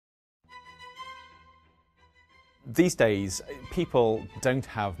These days, people don't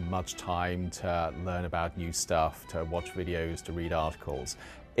have much time to learn about new stuff, to watch videos, to read articles.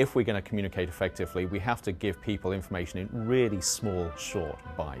 If we're going to communicate effectively, we have to give people information in really small, short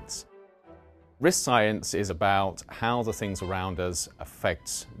bites. Risk science is about how the things around us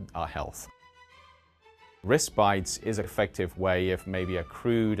affect our health. Risk bites is an effective way, of maybe a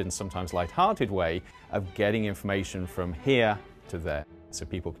crude and sometimes light-hearted way, of getting information from here to there so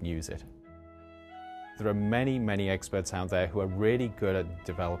people can use it. There are many, many experts out there who are really good at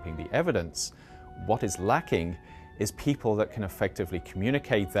developing the evidence. What is lacking is people that can effectively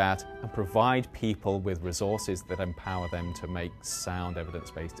communicate that and provide people with resources that empower them to make sound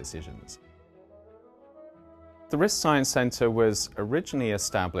evidence-based decisions. The Risk Science Centre was originally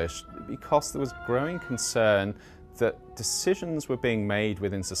established because there was growing concern that decisions were being made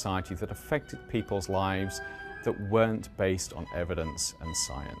within society that affected people's lives that weren't based on evidence and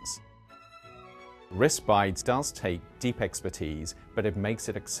science. Risk Bites does take deep expertise, but it makes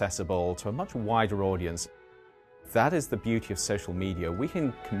it accessible to a much wider audience. That is the beauty of social media. We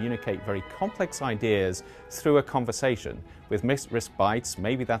can communicate very complex ideas through a conversation. With Risk Bites,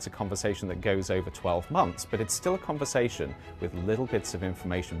 maybe that's a conversation that goes over 12 months, but it's still a conversation with little bits of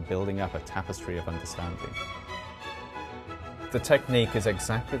information building up a tapestry of understanding. The technique is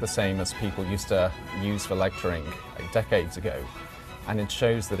exactly the same as people used to use for lecturing decades ago, and it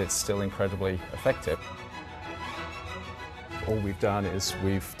shows that it's still incredibly effective. All we've done is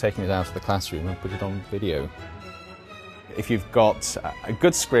we've taken it out of the classroom and put it on video. If you've got a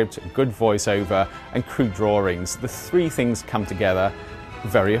good script, a good voiceover and crude drawings, the three things come together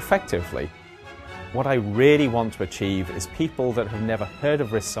very effectively. What I really want to achieve is people that have never heard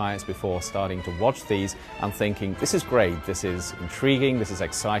of risk science before starting to watch these and thinking, this is great, this is intriguing, this is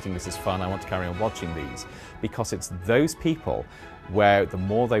exciting, this is fun, I want to carry on watching these. Because it's those people where the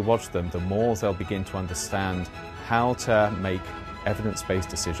more they watch them, the more they'll begin to understand how to make evidence-based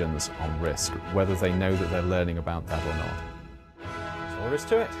decisions on risk, whether they know that they're learning about that or not. That's all there is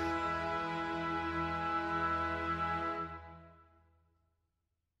to it.